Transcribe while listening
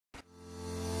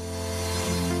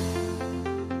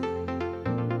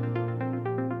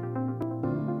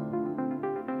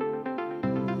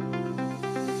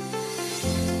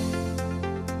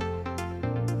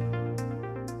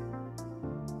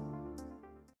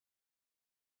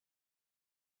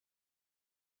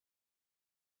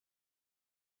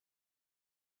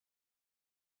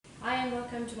Hi and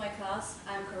welcome to my class.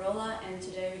 I'm Carola and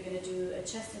today we're going to do a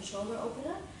chest and shoulder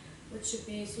opener, which should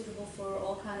be suitable for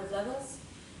all kind of levels.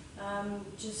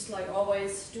 Just like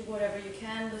always, do whatever you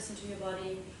can, listen to your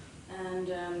body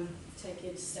and take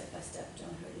it step by step,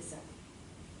 don't hurt yourself.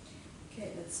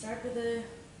 Okay, let's start with a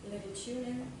little tune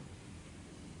in.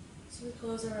 So we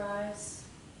close our eyes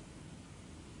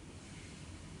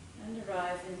and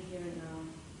arrive in here and now.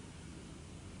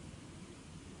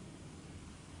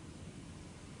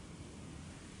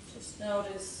 Just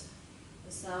notice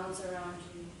the sounds around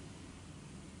you.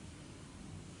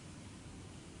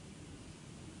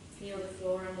 Feel the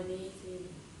floor underneath you.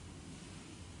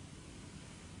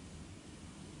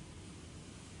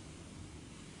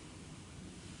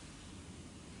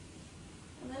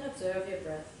 And then observe your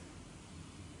breath.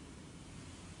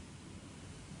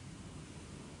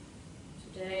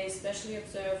 Today, especially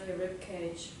observe your rib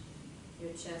cage,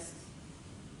 your chest.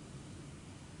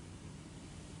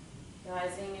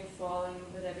 Rising and falling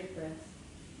with every breath.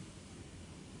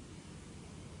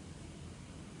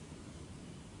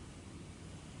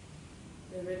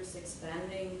 The ribs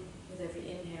expanding with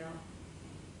every inhale.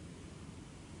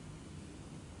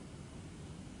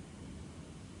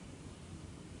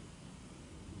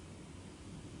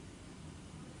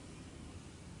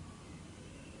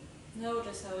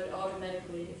 Notice how it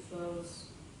automatically flows.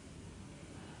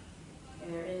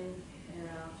 Air in, air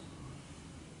out.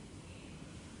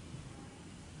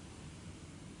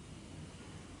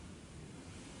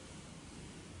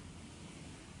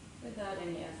 Without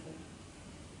any effort.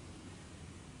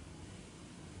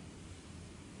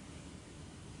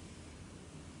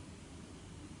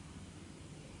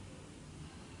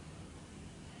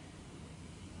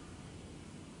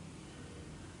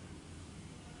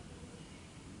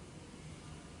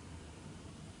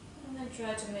 And then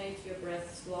try to make your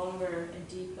breaths longer and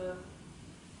deeper.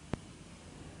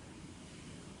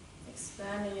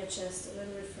 Expanding your chest a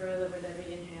little bit further with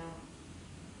every inhale.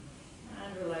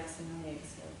 And relaxing on the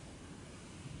exhale.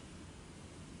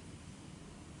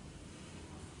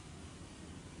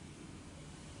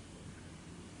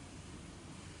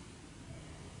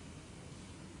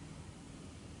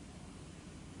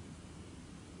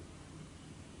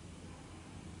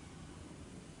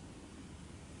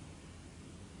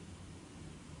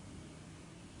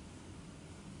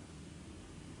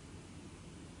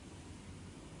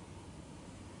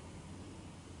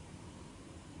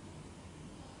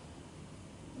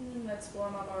 Let's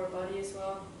warm up our body as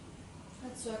well.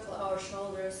 Let's circle our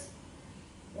shoulders,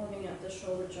 warming up the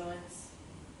shoulder joints.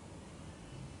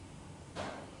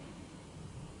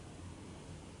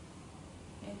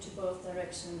 Into both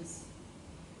directions.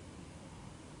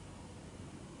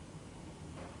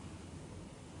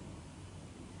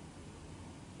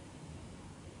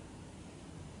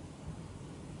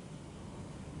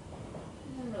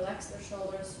 And then relax the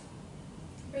shoulders.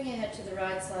 Bring your head to the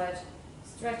right side,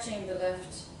 stretching the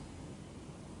left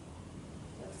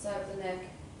side of the neck,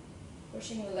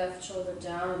 pushing the left shoulder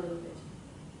down a little bit.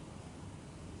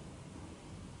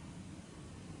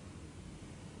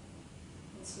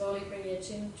 And slowly bring your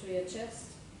chin to your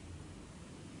chest,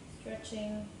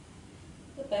 stretching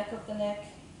the back of the neck.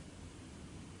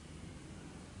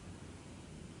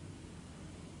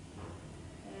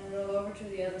 And roll over to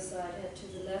the other side, head to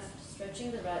the left,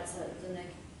 stretching the right side of the neck,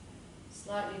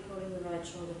 slightly pulling the right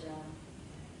shoulder down.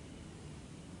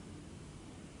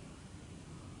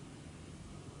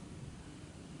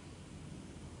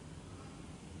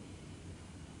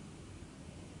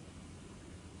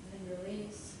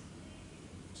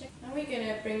 Now we're going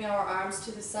to bring our arms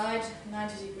to the side,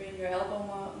 90 degrees in your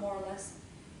elbow more or less.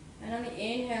 And on the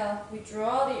inhale, we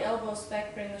draw the elbows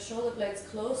back, bring the shoulder blades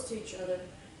close to each other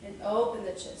and open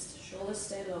the chest. Shoulders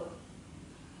stay low.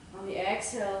 On the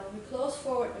exhale, we close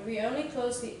forward, but we only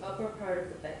close the upper part of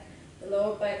the back. The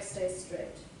lower back stays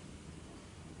straight.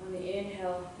 On the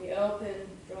inhale, we open,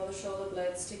 draw the shoulder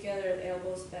blades together and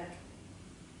elbows back.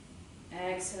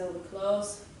 Exhale, we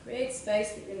close, create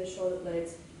space between the shoulder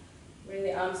blades. Bring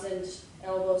the arms and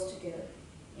elbows together.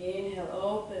 Inhale,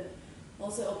 open.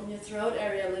 Also open your throat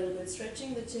area a little bit,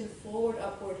 stretching the chin forward,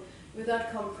 upward,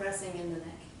 without compressing in the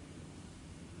neck.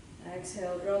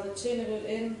 Exhale, draw the chin a bit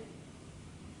in.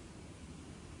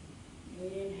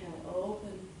 Inhale,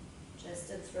 open, chest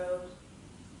and throat.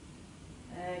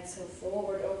 Exhale,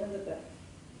 forward, open the back.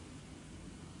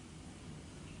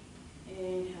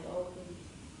 Inhale, open.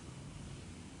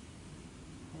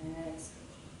 Exhale.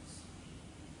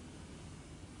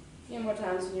 A few more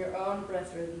times in your own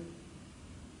breath rhythm.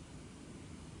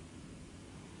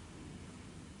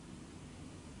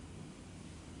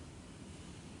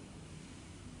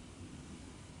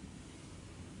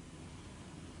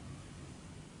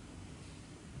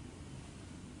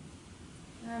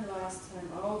 And last time,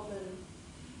 open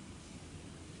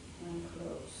and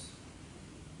close.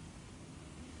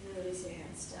 And release your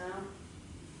hands down.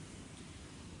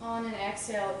 On an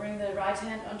exhale, bring the right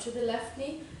hand onto the left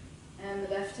knee and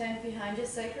the left hand behind your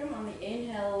sacrum. On the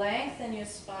inhale, lengthen your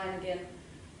spine again.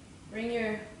 Bring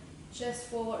your chest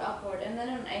forward, upward, and then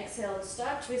on exhale,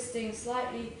 start twisting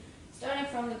slightly, starting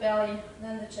from the belly,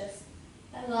 then the chest,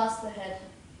 and last the head.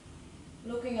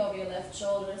 Looking over your left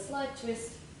shoulder, a slight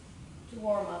twist to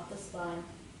warm up the spine.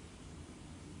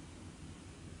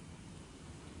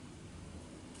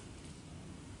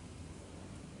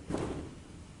 And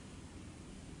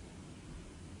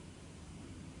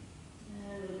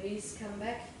release, come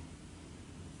back.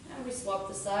 And we swap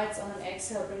the sides. On an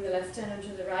exhale, bring the left hand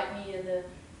onto the right knee and the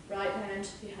right hand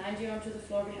behind you onto the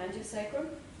floor behind your sacrum.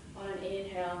 On an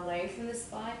inhale, lengthen the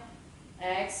spine.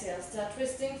 Exhale, start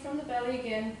twisting from the belly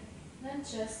again. Then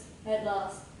chest, head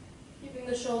last. Keeping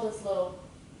the shoulders low.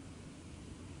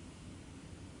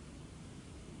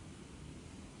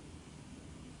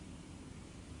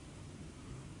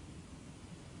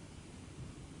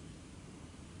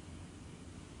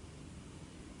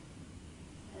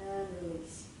 And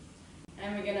release.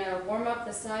 And we're going to warm up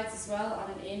the sides as well.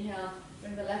 On an inhale,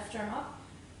 bring the left arm up.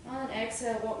 On an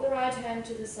exhale, walk the right hand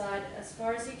to the side as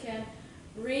far as you can,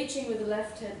 reaching with the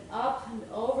left hand up and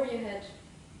over your head,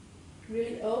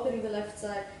 really opening the left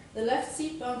side. The left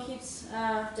seat bone keeps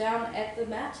down at the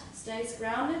mat, stays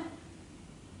grounded,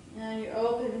 and you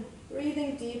open,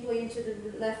 breathing deeply into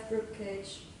the left rib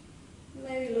cage.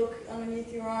 Maybe look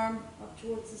underneath your arm up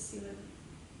towards the ceiling.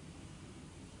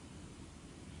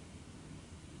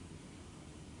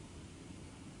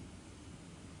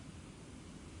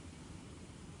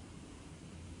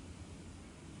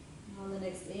 On the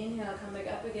next inhale, come back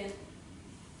up again.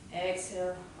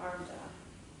 Exhale, arm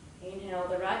down. Inhale,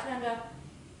 the right hand up.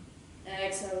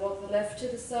 Exhale, walk the left to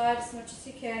the side as much as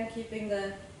you can, keeping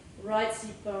the right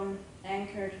seat bone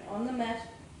anchored on the mat.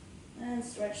 And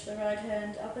stretch the right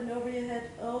hand up and over your head,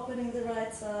 opening the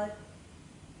right side.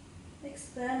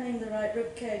 Expanding the right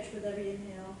rib cage with every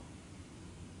inhale.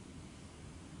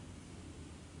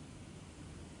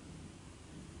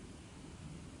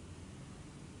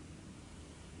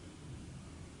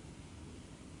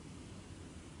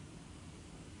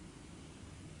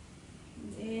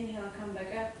 Inhale, come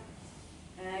back up.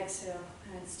 Exhale,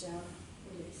 hands down,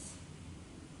 release.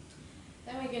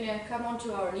 Then we're going to come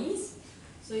onto our knees.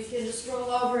 So you can just roll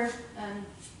over and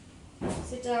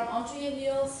sit down onto your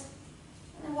heels.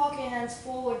 And then walk your hands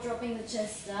forward, dropping the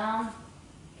chest down.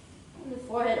 And the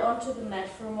forehead onto the mat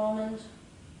for a moment.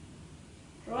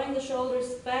 Drawing the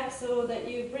shoulders back so that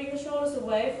you bring the shoulders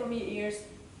away from your ears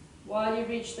while you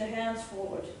reach the hands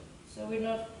forward. So we're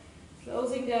not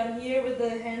closing down here with the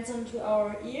hands onto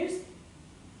our ears,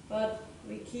 but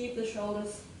we keep the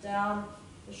shoulders down,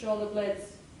 the shoulder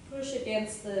blades push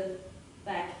against the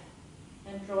back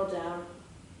and draw down.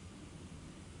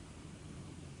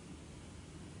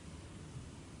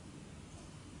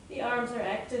 The arms are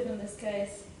active in this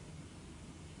case,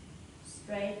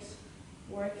 straight,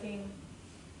 working.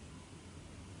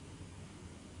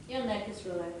 Your neck is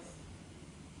relaxed.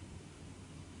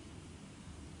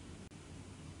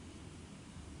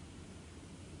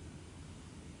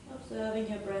 Observing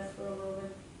your breath for a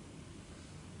moment.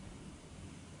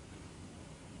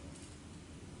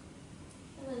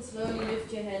 And then slowly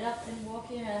lift your head up and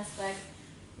walk your hands back.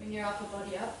 Bring your upper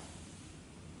body up.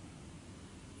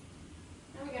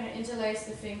 And we're going to interlace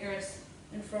the fingers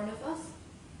in front of us.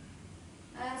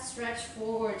 And stretch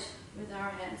forward with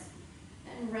our hands.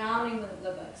 And rounding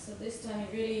the back. So this time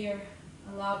you're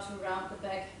allowed to round the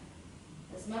back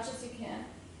as much as you can.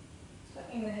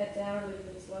 Tucking the head down a little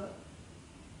bit as well.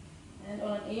 And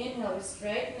on an inhale, we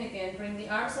straighten again. Bring the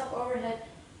arms up overhead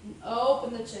and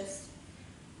open the chest.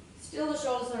 Still the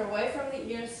shoulders are away from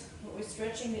the ears, but we're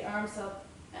stretching the arms up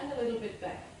and a little bit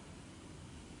back.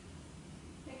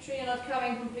 Make sure you're not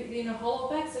coming completely in a hollow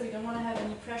back, so we don't want to have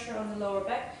any pressure on the lower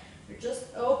back. We're just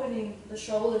opening the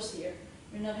shoulders here.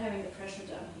 We're not having the pressure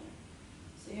down here.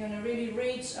 So you're going to really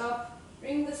reach up,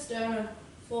 bring the sternum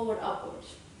forward, upward.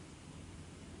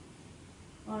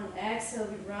 On an exhale,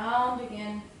 we round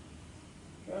again.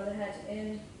 Draw the head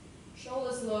in,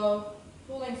 shoulders low,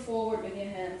 pulling forward with your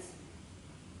hands.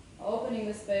 Opening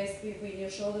the space between your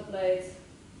shoulder blades.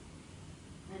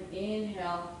 And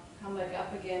inhale, come back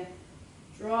up again.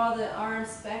 Draw the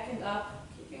arms back and up,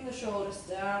 keeping the shoulders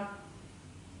down.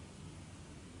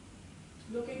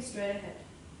 Looking straight ahead.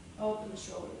 Open the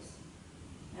shoulders.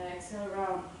 Exhale,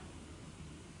 round.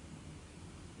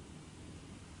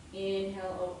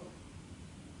 Inhale, open.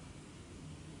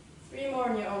 3 more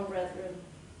in your own breath rhythm.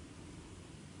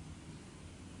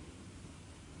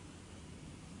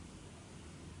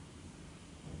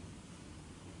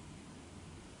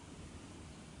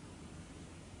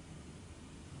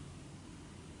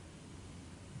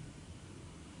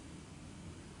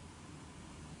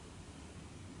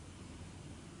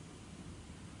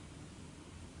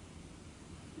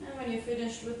 when you're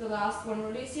finished with the last one,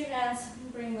 release your hands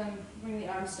and bring the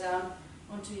arms down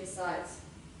onto your sides.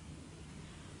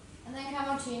 And then come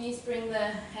onto your knees, bring the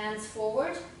hands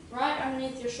forward, right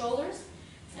underneath your shoulders,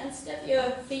 and step your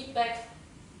feet back,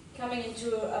 coming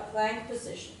into a plank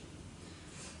position.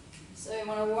 So you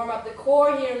want to warm up the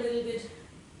core here a little bit,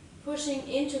 pushing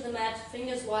into the mat,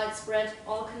 fingers wide spread,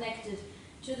 all connected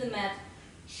to the mat,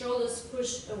 shoulders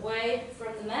pushed away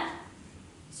from the mat.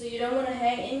 So you don't want to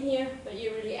hang in here, but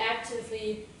you're really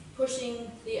actively pushing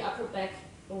the upper back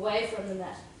away from the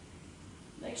mat.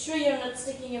 Make sure you're not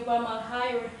sticking your bum out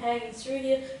high or hanging through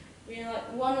here. You're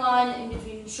like one line in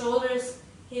between shoulders,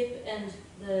 hip and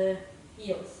the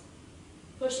heels.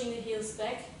 Pushing the heels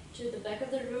back to the back of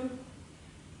the room.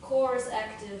 Core is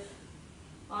active,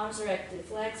 arms are active,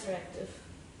 legs are active.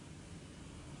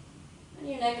 And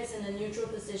your neck is in a neutral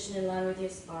position in line with your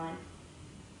spine.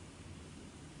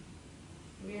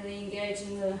 Really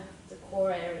engaging the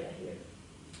core area here.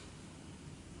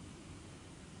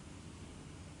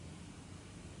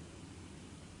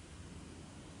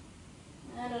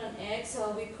 And on an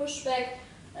exhale, we push back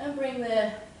and bring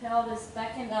the pelvis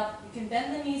back and up. You can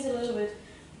bend the knees a little bit,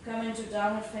 come into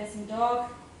downward facing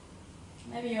dog.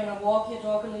 Maybe you want to walk your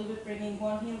dog a little bit, bringing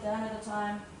one heel down at a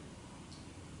time.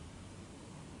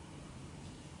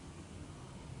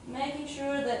 Making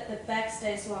sure that the back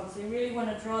stays long. So you really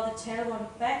want to draw the tailbone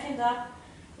back and up,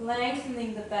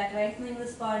 lengthening the back, lengthening the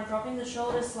spine, dropping the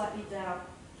shoulders slightly down.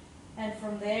 And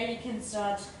from there you can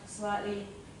start slightly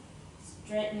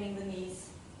straightening the knees.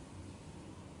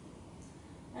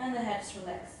 And the hips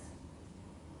relaxed.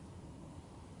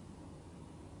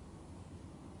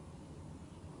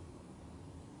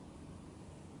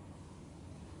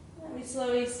 And we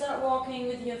slowly start walking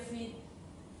with your feet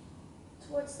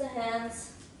towards the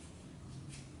hands.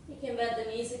 You can bend the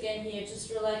knees again here,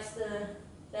 just relax the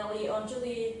belly onto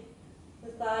the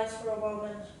thighs for a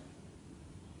moment,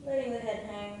 letting the head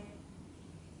hang.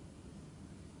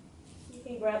 You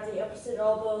can grab the opposite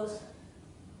elbows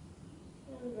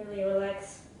and really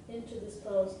relax into this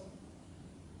pose,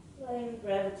 letting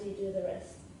gravity do the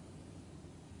rest.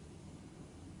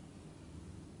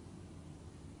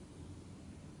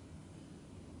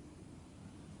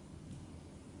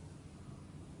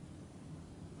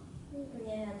 Bring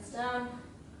your hands down,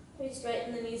 maybe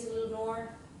straighten the knees a little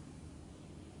more.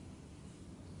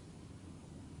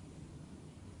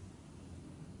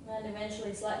 And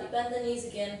eventually slightly bend the knees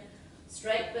again,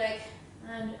 straight back,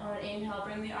 and on an inhale,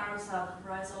 bring the arms up,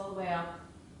 rise all the way up.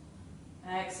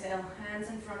 Exhale, hands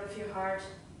in front of your heart.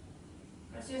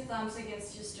 Press your thumbs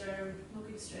against your sternum,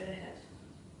 looking straight ahead.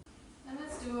 And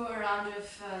let's do a round of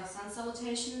sun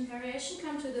salutation variation.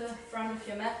 Come to the front of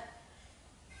your mat.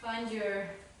 Find your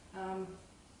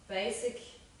basic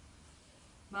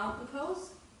mountain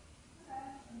pose.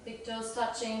 Big toes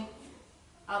touching,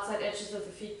 outside edges of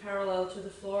the feet parallel to the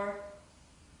floor.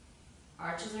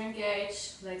 Arches are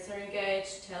engaged, legs are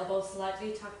engaged, tailbone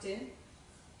slightly tucked in,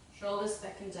 shoulders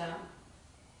back and down.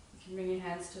 You can bring your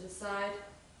hands to the side,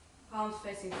 palms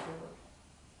facing forward.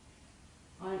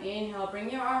 On an inhale, bring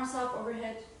your arms up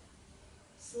overhead.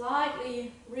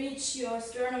 Slightly reach your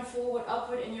sternum forward,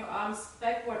 upward, and your arms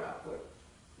backward, upward,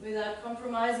 without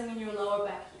compromising in your lower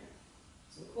back here.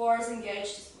 So core is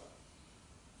engaged as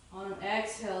well. On an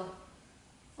exhale,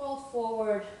 fold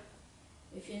forward.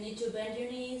 If you need to bend your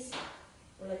knees,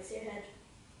 relax your head.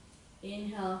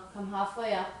 Inhale, come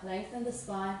halfway up, lengthen the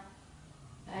spine.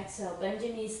 Exhale, bend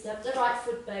your knees, step the right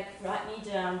foot back, right knee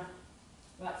down,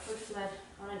 right foot flat.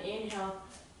 On an inhale,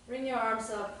 bring your arms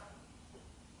up,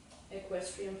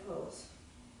 equestrian pose.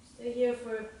 Stay here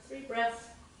for 3 breaths.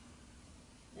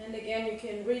 And again, you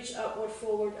can reach upward,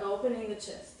 forward, opening the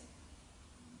chest.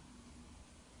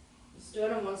 The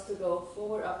sternum wants to go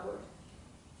forward, upward.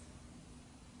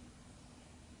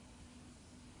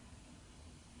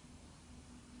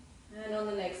 And on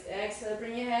the next exhale,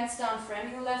 bring your hands down,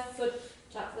 framing the left foot,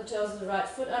 tuck the toes of the right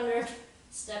foot under,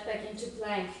 step back into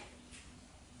plank.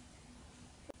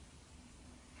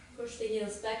 Push the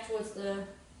heels back towards the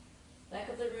back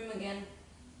of the room again.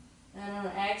 And on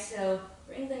an exhale,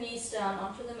 bring the knees down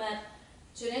onto the mat,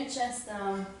 chin and chest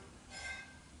down.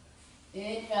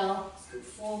 Inhale, scoot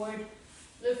forward,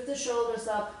 lift the shoulders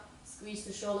up, squeeze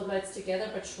the shoulder blades together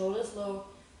but shoulders low.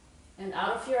 And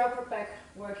out of your upper back,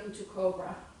 working to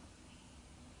cobra.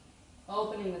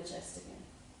 Opening the chest again.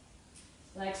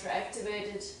 Legs are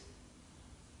activated.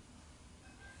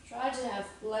 Try to have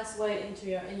less weight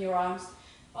in your arms,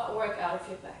 but work out of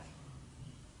your back.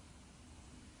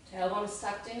 Tailbone is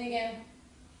tucked in again.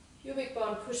 Pubic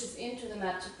bone pushes into the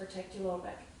mat to protect your lower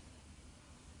back.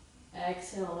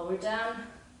 Exhale, lower down.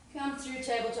 Come through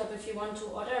tabletop if you want to,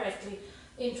 or directly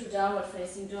into downward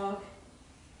facing dog.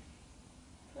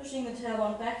 Pushing the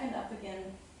tailbone back and up again.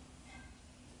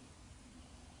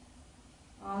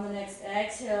 On the next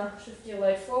exhale, shift your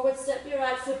weight forward, step your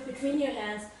right foot between your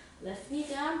hands, left knee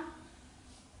down,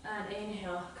 and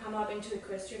inhale, come up into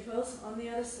equestrian pose on the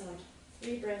other side.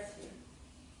 3 breaths here.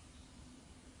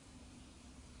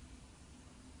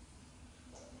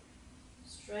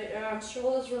 Straight arms,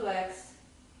 shoulders relaxed,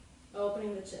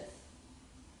 opening the chest.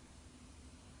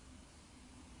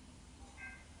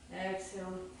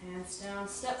 Exhale, hands down,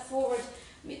 step forward,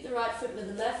 meet the right foot with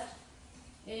the left.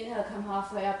 Inhale, come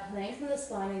halfway up, lengthen the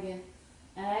spine again.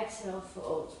 Exhale,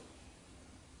 fold.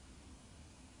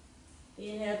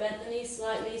 Inhale, bend the knees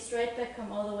slightly, straight back,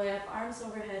 come all the way up, arms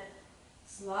overhead.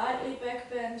 Slightly back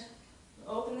bend,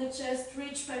 open the chest,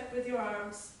 reach back with your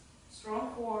arms.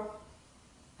 Strong core.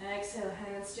 Exhale,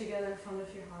 hands together in front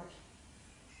of your heart.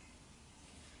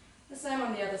 The same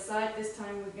on the other side. This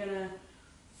time we're going to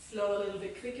flow a little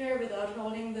bit quicker without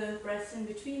holding the breath in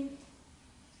between.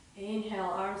 Inhale,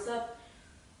 arms up,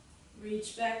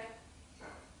 reach back.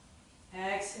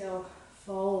 Exhale,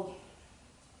 fold.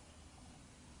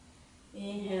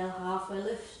 Inhale, halfway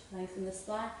lift, lengthen the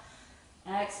spine.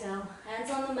 Exhale, hands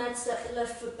on the mat, step the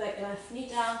left foot back, left knee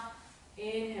down.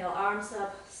 Inhale, arms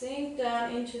up, sink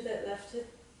down into that left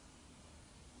hip.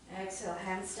 Exhale,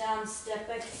 hands down, step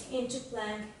back into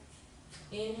plank.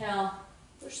 Inhale,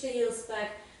 push the heels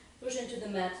back, push into the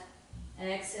mat.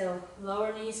 Exhale,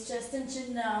 lower knees, chest and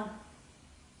chin down.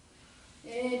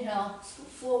 Inhale, scoot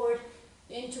forward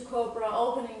into cobra,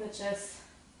 opening the chest.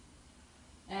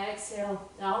 Exhale,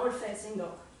 downward facing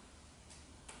dog.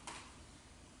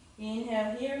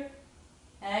 Inhale here.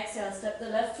 Exhale, step the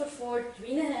left foot forward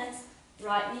between the hands,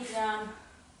 right knee down.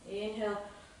 Inhale,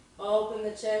 open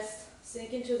the chest,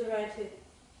 sink into the right hip.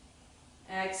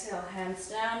 Exhale, hands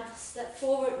down, step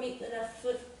forward, meet the left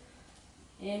foot.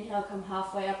 Inhale, come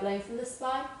halfway up, lengthen the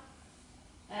spine.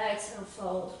 Exhale,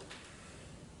 fold.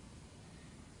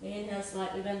 Inhale,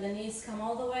 slightly bend the knees, come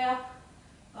all the way up.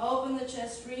 Open the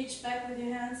chest, reach back with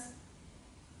your hands.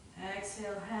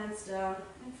 Exhale, hands down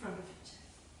in front of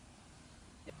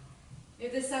it.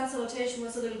 If this sun salutation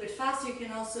was a little bit fast, you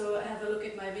can also have a look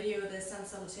at my video, the sun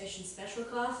salutation special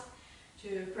class,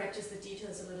 to practice the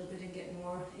details a little bit and get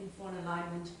more info and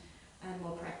alignment and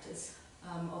more practice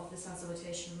of the sun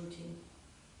salutation routine.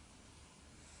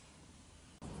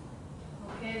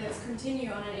 Okay, let's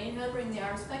continue. On an inhale, bring the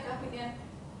arms back up again.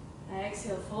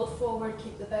 Exhale, fold forward,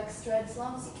 keep the back straight as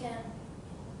long as you can.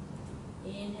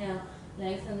 Inhale,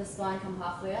 lengthen the spine, come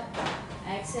halfway up.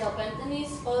 Exhale, bend the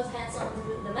knees, both hands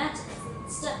on the mat,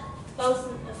 step both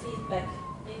feet back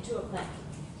into a plank.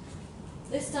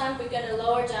 This time we're going to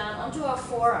lower down onto our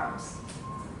forearms.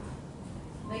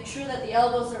 Make sure that the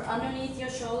elbows are underneath your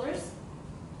shoulders,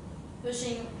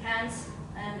 pushing hands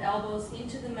and elbows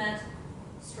into the mat,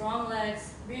 strong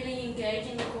legs, really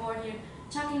engaging the core here,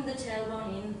 tucking the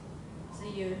tailbone in, so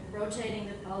you're rotating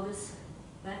the pelvis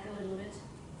back a little bit,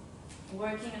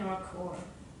 working on our core.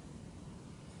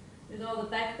 With all the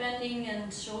back bending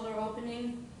and shoulder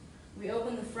opening, we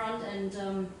open the front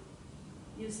and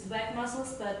use the back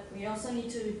muscles, but we also need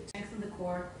to strengthen the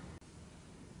core.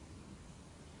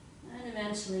 And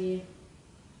eventually,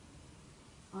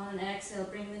 on an exhale,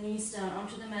 bring the knees down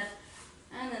onto the mat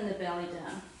and then the belly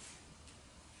down.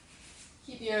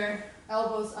 Keep your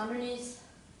elbows underneath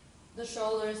the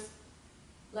shoulders,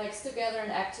 legs together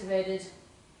and activated,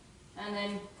 and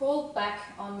then pull back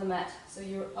on the mat. So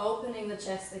you're opening the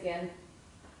chest again,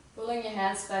 pulling your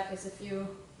hands back as if you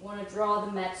want to draw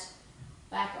the mat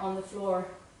back on the floor.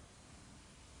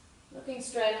 Looking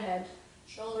straight ahead,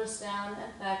 shoulders down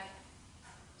and back,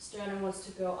 sternum wants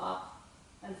to go up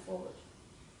and forward.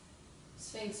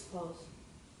 Sphinx pose.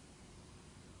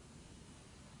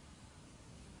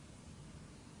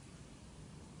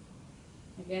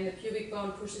 Again, the pubic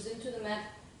bone pushes into the mat,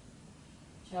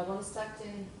 tailbone is tucked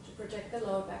in to protect the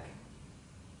lower back.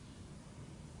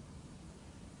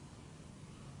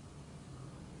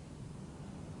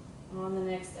 On the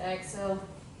next exhale,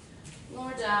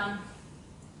 lower down.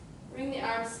 Bring the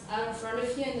arms out in front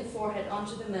of you and the forehead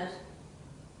onto the mat.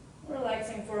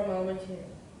 Relaxing for a moment here.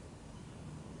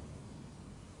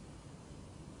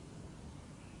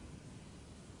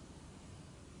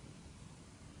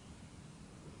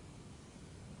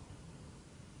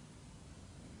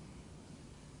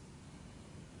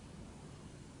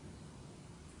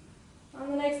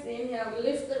 On the next inhale, we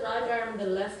lift the right arm and the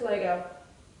left leg up,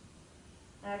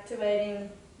 activating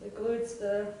the glutes,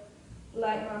 the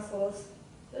leg muscles,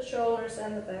 the shoulders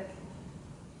and the back.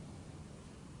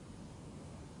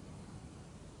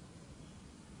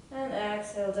 And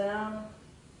exhale down.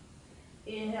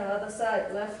 Inhale, other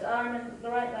side, left arm and the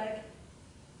right leg.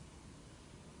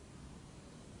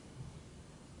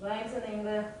 Lengthening,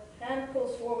 the hand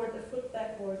pulls forward, the foot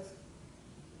backwards.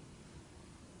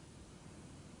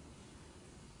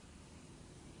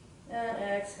 And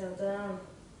exhale down.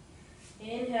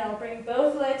 Inhale, bring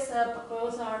both legs up,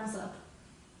 both arms up.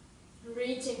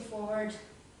 Reaching forward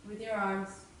with your arms.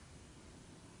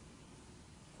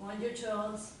 Point your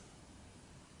toes.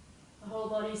 The whole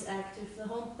body is active, the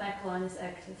whole back line is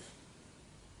active.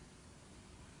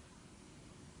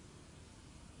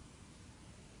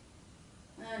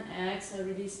 And exhale,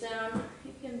 release down.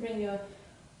 You can bring your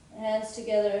hands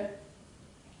together.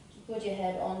 Put your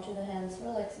head onto the hands,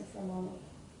 relaxing for a moment.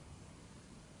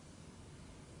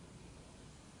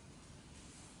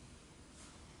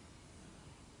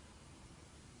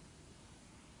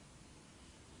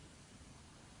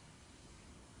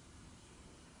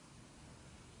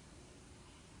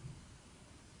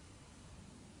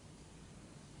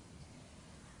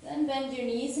 Then bend your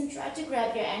knees and try to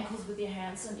grab your ankles with your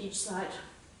hands on each side.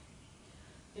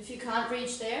 If you can't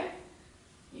reach there,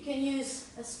 you can use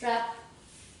a strap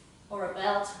or a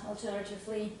belt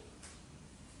alternatively,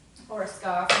 or a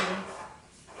scarf even.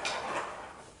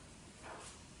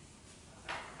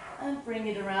 And bring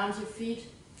it around your feet.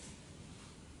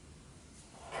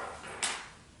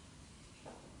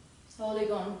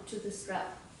 Holding on to the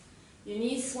strap. Your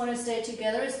knees want to stay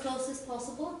together as close as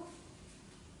possible.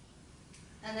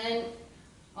 And then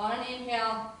on an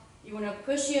inhale, you want to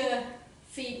push your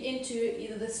feet into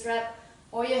either the strap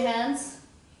or your hands.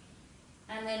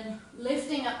 And then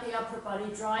lifting up the upper body,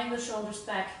 drawing the shoulders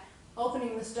back,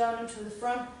 opening the sternum to the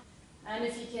front. And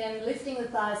if you can, lifting the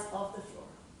thighs off the floor.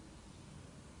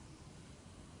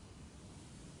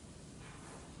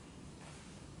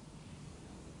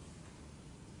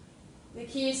 The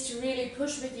key is to really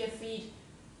push with your feet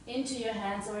into your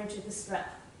hands or into the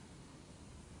strap.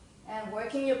 And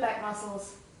working your back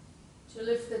muscles to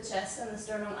lift the chest and the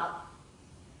sternum up.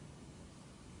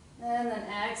 And then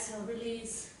exhale,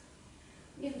 release.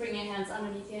 You can bring your hands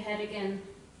underneath your head again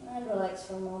and relax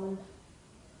for a moment.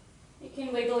 You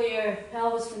can wiggle your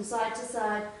pelvis from side to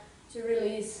side to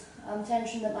release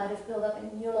tension that might have built up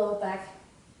in your lower back.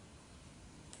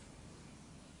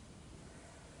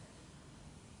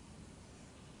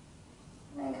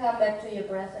 And come back to your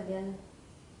breath again.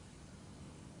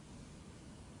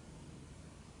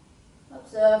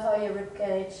 Observe how your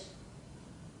ribcage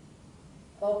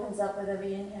opens up with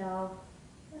every inhale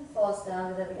and falls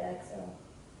down with every exhale.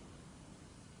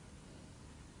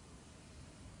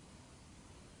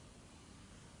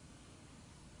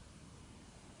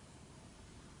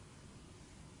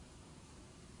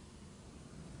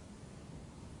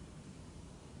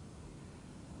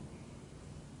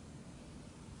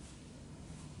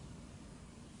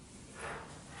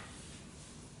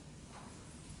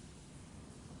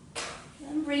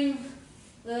 Bring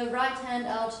the right hand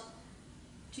out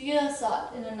to your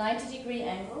side in a 90-degree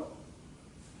angle.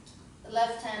 The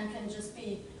left hand can just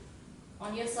be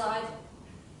on your side,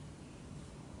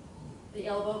 the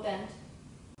elbow bent.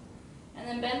 And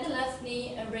then bend the left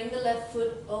knee and bring the left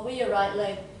foot over your right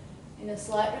leg in a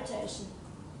slight rotation.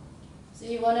 So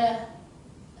you want to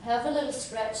have a little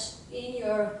stretch in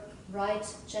your right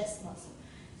chest muscle.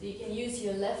 So you can use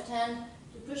your left hand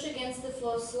to push against the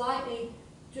floor slightly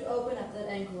to open up that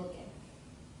ankle again.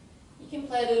 You can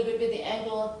play a little bit with the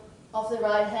angle of the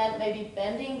right hand, maybe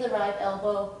bending the right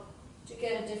elbow to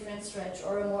get a different stretch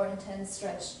or a more intense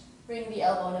stretch. Bring the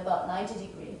elbow in about 90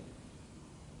 degrees.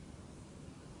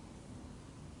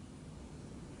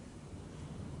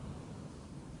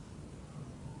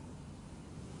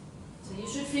 So you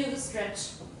should feel the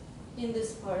stretch in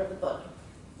this part of the body,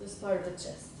 this part of the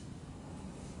chest.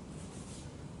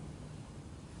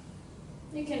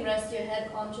 You can rest your head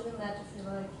onto the mat if you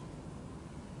like.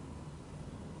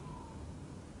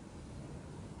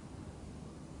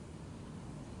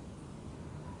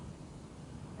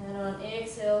 And on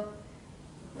exhale,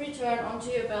 return onto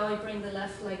your belly, bring the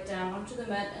left leg down onto the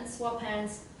mat and swap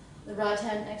hands. The right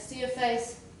hand next to your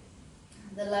face,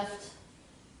 the left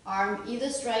arm either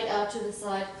straight out to the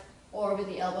side or with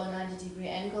the elbow 90-degree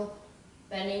angle.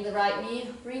 Bending the right knee,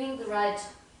 bringing the right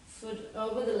foot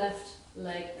over the left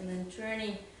leg and then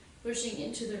turning, pushing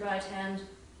into the right hand,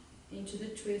 into the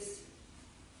twist,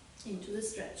 into the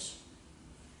stretch.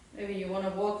 Maybe you want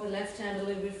to walk the left hand a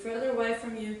little bit further away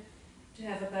from you to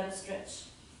have a better stretch.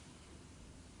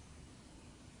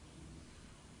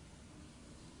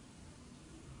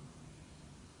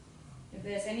 If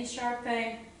there's any sharp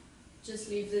pain, just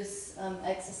leave this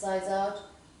exercise out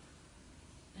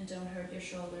and don't hurt your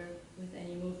shoulder with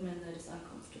any movement that is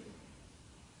uncomfortable.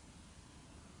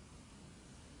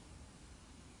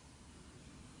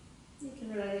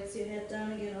 And relax your head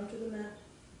down again onto the mat.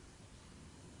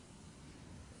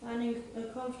 Finding a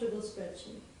comfortable stretch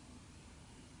here.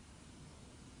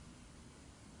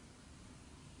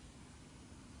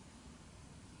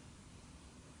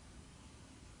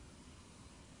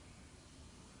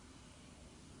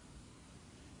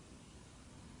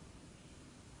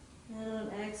 And on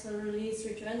exhale, release,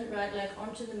 return the right leg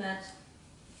onto the mat.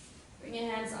 Bring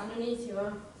your hands underneath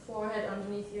your forehead,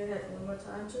 underneath your head. One more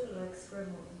time to relax for a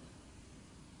moment.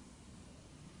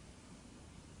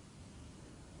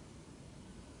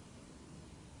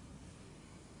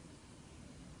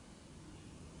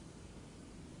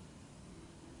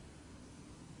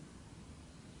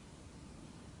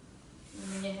 And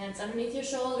bring your hands underneath your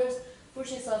shoulders.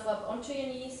 Push yourself up onto your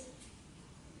knees.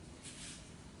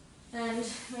 And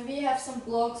maybe you have some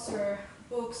blocks or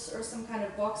books or some kind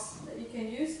of box that you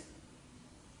can use.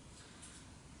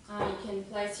 You can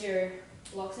place your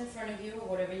blocks in front of you or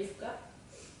whatever you've got.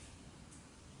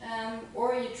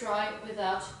 Or you try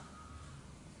without.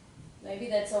 Maybe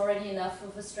that's already enough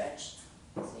of a stretch.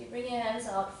 So you bring your hands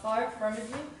out far in front of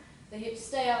you. The hips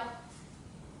stay up.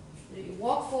 You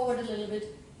walk forward a little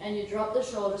bit and you drop the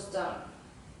shoulders down.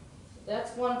 So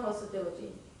that's one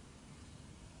possibility.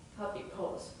 Puppy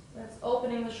pose. That's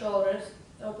opening the shoulders,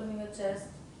 opening the chest.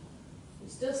 You're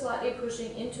still slightly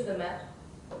pushing into the mat.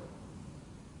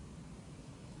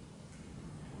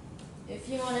 If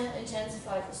you want to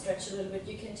intensify the stretch a little bit,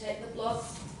 you can take the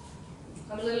blocks,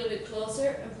 come a little bit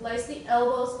closer and place the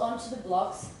elbows onto the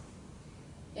blocks.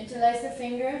 Interlace the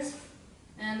fingers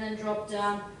and then drop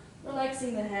down,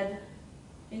 relaxing the head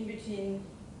in between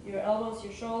your elbows,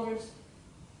 your shoulders,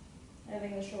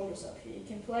 having the shoulders up here. You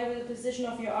can play with the position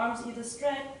of your arms either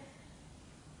straight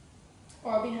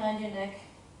or behind your neck,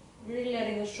 really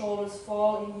letting the shoulders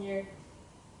fall in here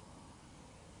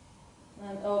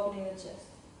and opening the chest.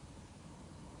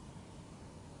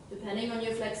 Depending on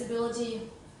your flexibility,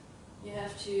 you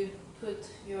have to put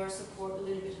your support a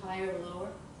little bit higher or lower.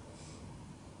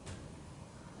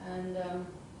 And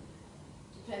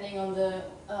depending on the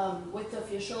width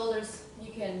of your shoulders,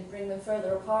 you can bring them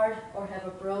further apart or have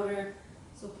a broader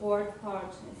support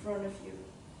part in front of you.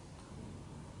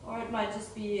 Or it might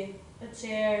just be a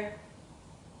chair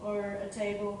or a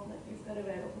table that you've got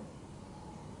available.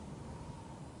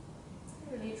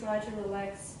 Really try to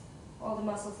relax all the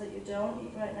muscles that you don't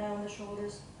need right now in the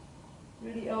shoulders.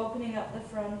 Really opening up the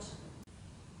front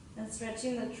and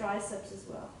stretching the triceps as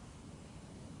well.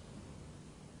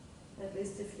 At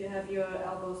least if you have your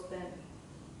elbows bent.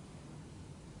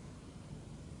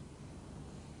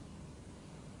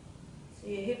 So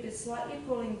your hip is slightly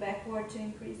pulling backward to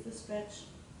increase the stretch.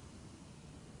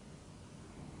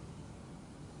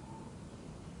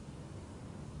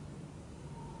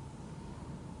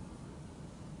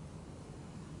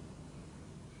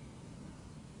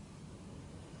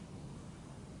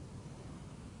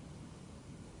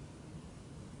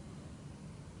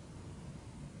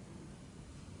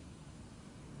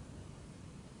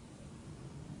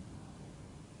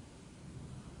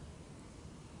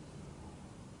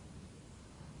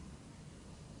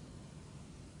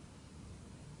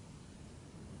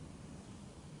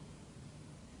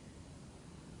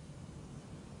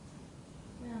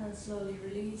 And slowly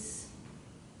release.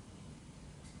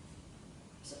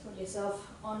 Support yourself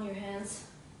on your hands.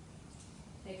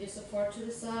 Take your support to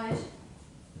the side.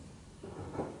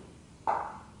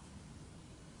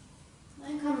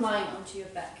 And come lying onto your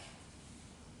back.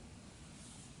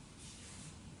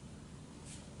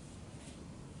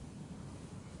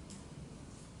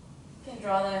 You can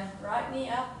draw the right knee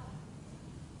up,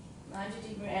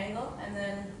 90-degree angle, and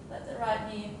then let the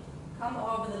right knee come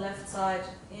over the left side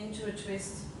into a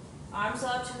twist. Arms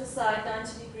out to the side,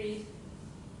 90 degrees.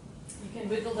 You can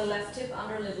wiggle the left hip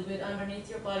under a little bit underneath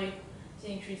your body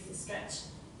to increase the stretch.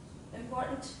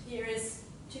 Important here is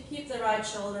to keep the right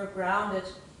shoulder grounded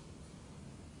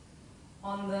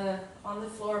on the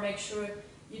floor. Make sure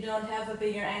you don't have a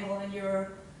bigger angle and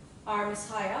your arm is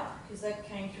high up, because that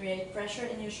can create pressure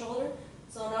in your shoulder.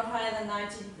 So not higher than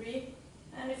 90 degrees.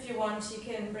 And if you want, you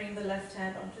can bring the left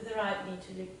hand onto the right knee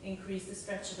to increase the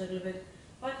stretch a little bit,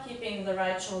 but keeping the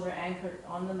right shoulder anchored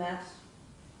on the mat.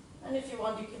 And if you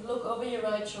want, you can look over your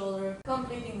right shoulder,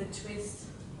 completing the twist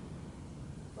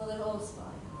for the whole spine.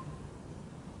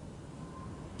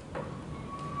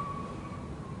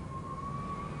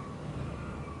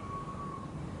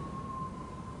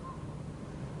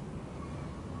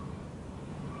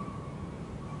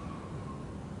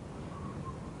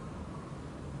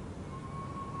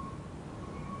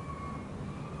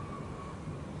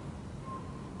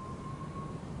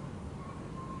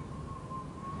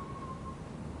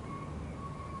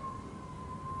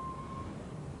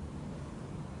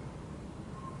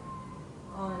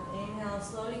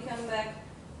 slowly come back,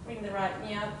 bring the right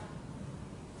knee up,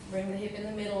 bring the hip in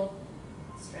the middle,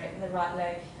 straighten the right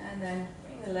leg, and then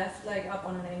bring the left leg up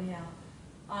on an inhale.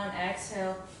 On an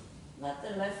exhale, let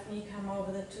the left knee come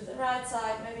over to the right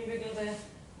side, maybe wiggle the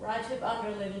right hip under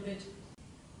a little bit.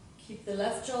 Keep the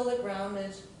left shoulder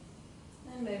grounded,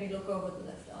 and maybe look over the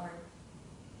left arm.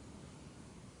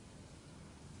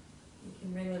 You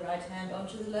can bring the right hand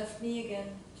onto the left knee again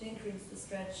to increase the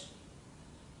stretch.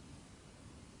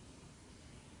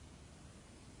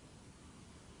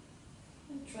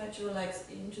 And try to relax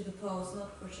into the pose,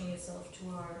 not pushing yourself too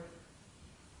hard.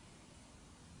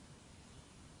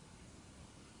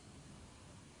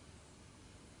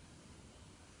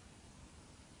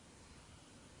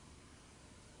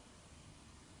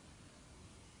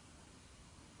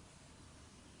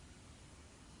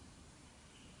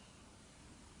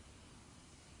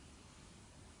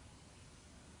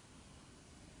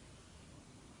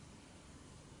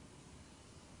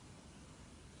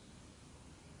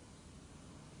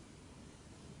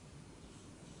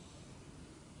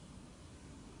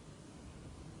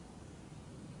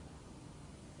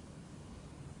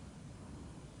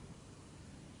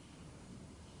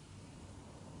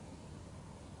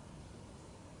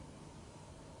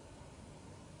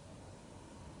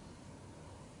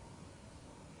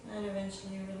 And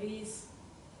eventually release.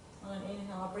 On an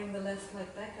inhale, bring the left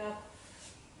leg back up,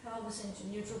 pelvis into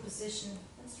neutral position,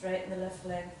 and straighten the left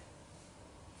leg.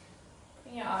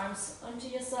 Bring your arms onto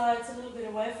your sides, a little bit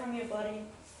away from your body.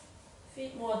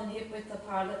 Feet more than hip width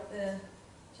apart, let the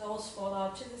toes fall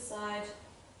out to the side.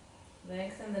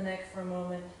 Lengthen the neck for a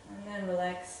moment, and then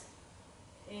relax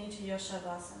into your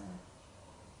Shavasana.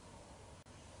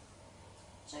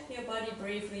 Check your body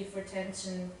briefly for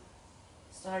tension,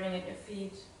 starting at your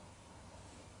feet,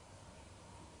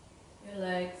 your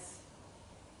legs,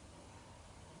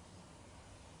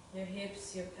 your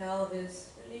hips, your pelvis.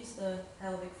 Release the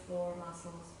pelvic floor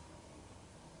muscles,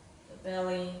 the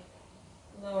belly,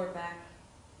 lower back,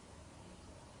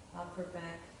 upper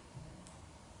back.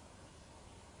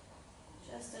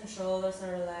 Chest and shoulders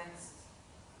are relaxed.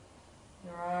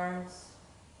 Your arms,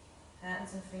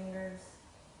 hands and fingers,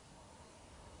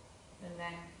 the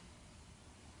neck,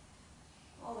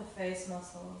 all the face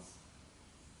muscles,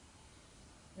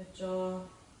 the jaw,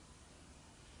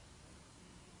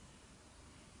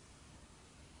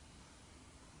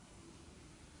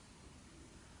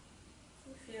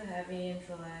 you feel heavy and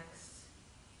relaxed.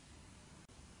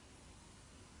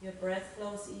 Your breath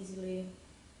flows easily.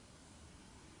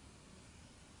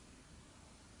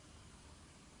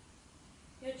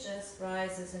 Your chest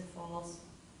rises and falls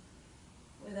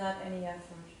without any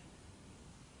effort.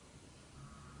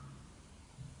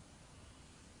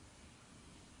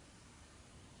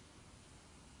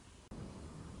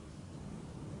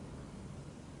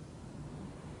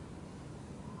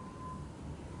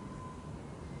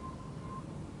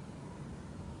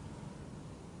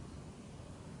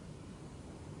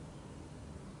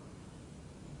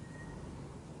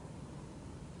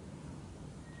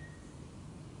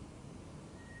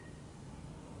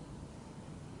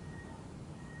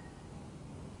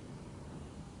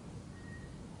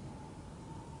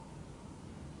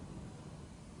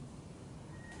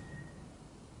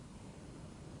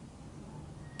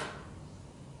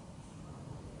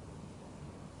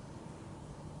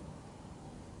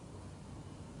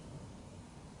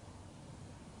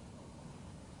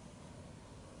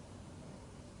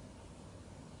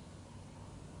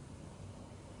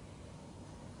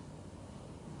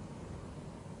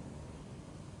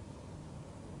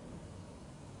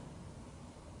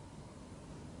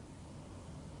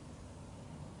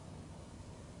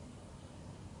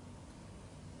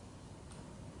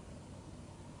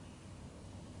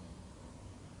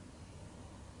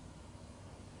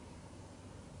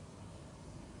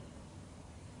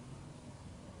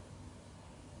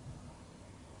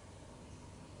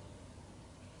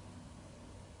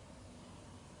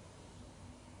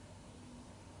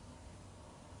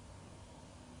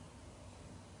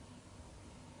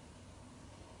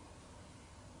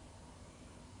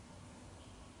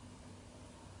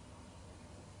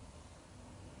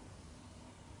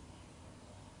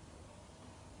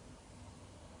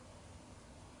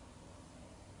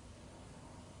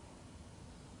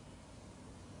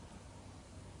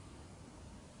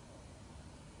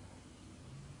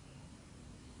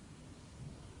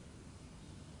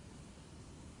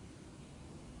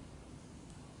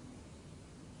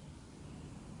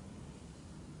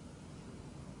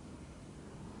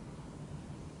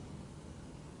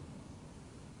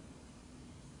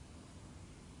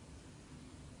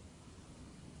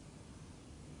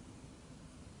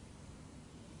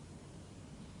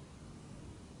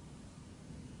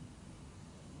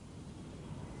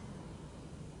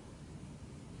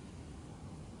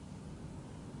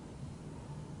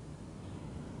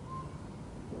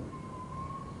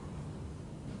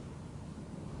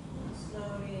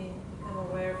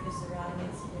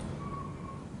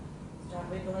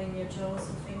 toes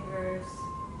and fingers,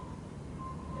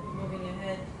 and moving your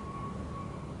head.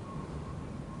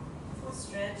 Full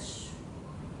stretch.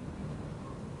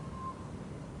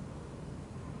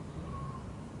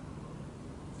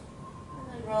 And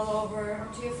then roll over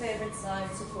onto your favorite side,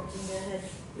 supporting the head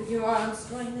with your arms,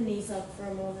 drawing the knees up for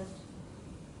a moment.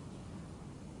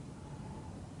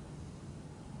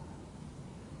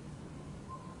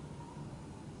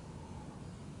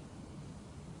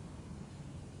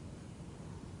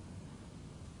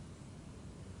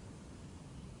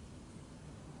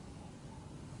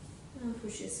 And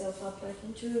push yourself up back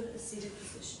into a seated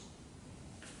position.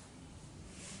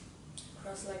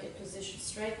 Cross-legged position,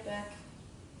 straight back.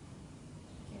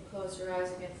 You can close your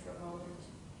eyes again for a moment.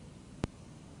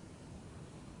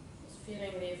 Just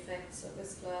feeling the effects of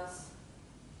this class.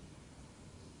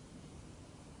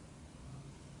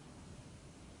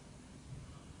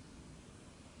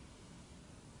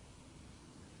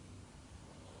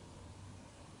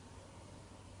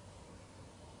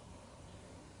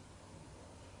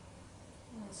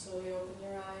 And slowly open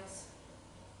your eyes.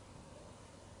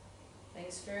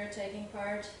 Thanks for taking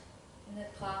part in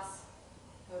that class.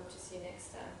 Hope to see you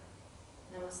next time.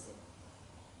 Namaste.